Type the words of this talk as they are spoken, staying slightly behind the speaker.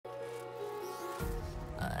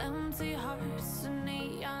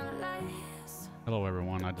Hello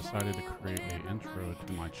everyone, I decided to create an intro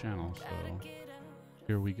to my channel, so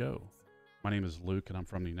here we go. My name is Luke and I'm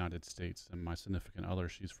from the United States, and my significant other,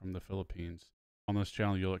 she's from the Philippines. On this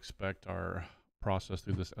channel you'll expect our process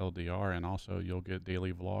through this LDR, and also you'll get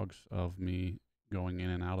daily vlogs of me going in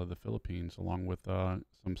and out of the Philippines, along with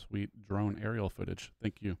some sweet drone aerial footage.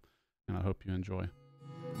 Thank you, and I hope you enjoy.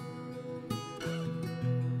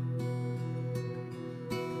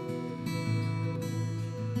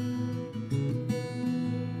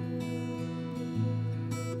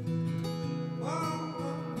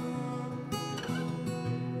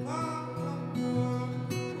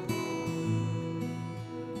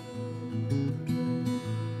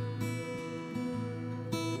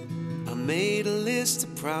 Made a list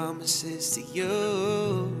of promises to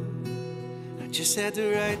you. I just had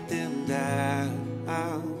to write them down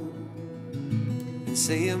and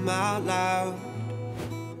say them out loud.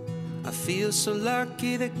 I feel so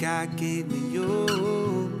lucky that God gave me you.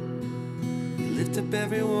 You lift up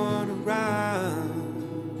everyone around.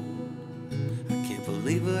 I can't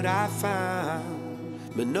believe what I found.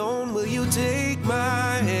 But knowing, will you take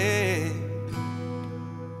my hand?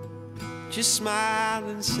 Just smile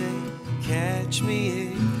and say, catch me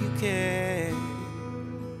if you can.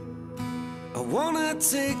 I wanna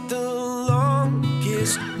take the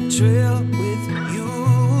longest trail with you,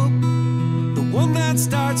 the one that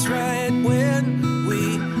starts right when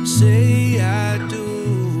we say I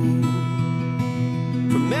do.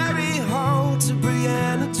 From Mary Hall to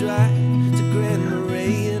Brianna Drive to Grand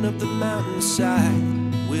Marais and up the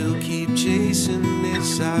mountainside, we'll keep chasing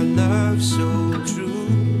this, our love so true.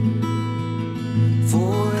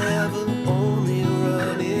 Forever only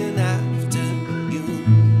running after you.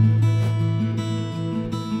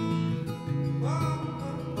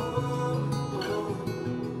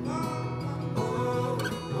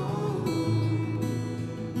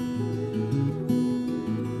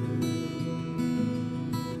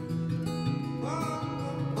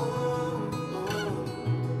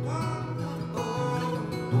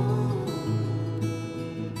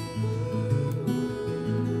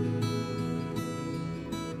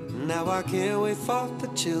 Now I can't wait for the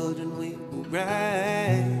children we will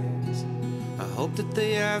raise. I hope that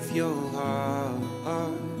they have your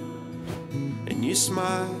heart and you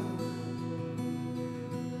smile.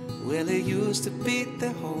 Well, it used to be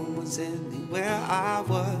their home was anywhere I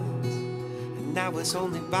was, and now it's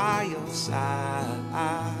only by your side.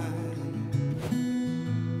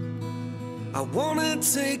 I wanna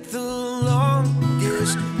take the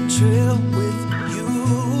longest trail with you,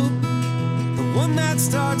 one that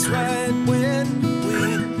starts right when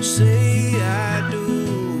we say I do.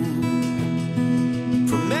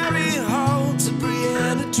 From Mary Hall to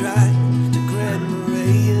Brianna Drive to Grand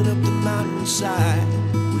Marais and up the mountainside,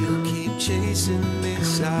 we'll keep chasing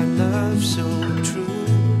this, our love so true.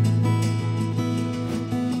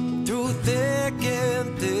 Through thick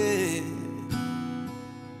and thin,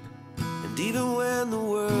 and even when the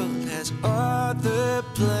world has other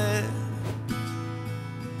plans,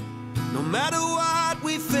 no matter what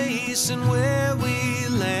we face and where we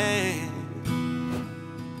land,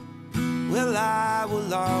 well, I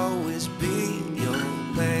will always be your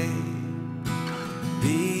man,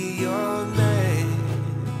 be your man.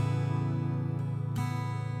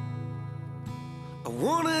 I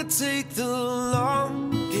wanna take the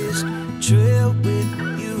longest trail with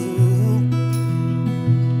you,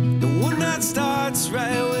 the one that starts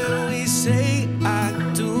right when we say I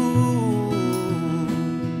do.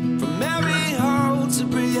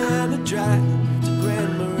 Brianna Drive to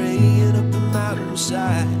Grand Marais and up the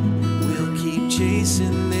mountainside, we'll keep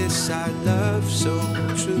chasing this, our love so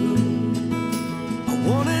true. I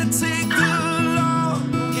wanna take the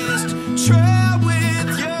longest trail with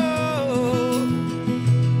you,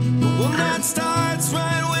 the one that starts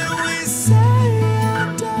right when we say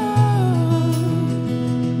I do.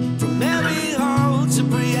 From Mary Hall to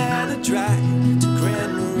Brianna Drive to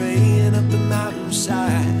Grand Marais and up the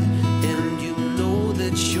mountainside,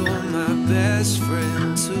 you're my best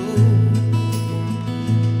friend too.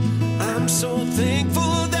 I'm so thankful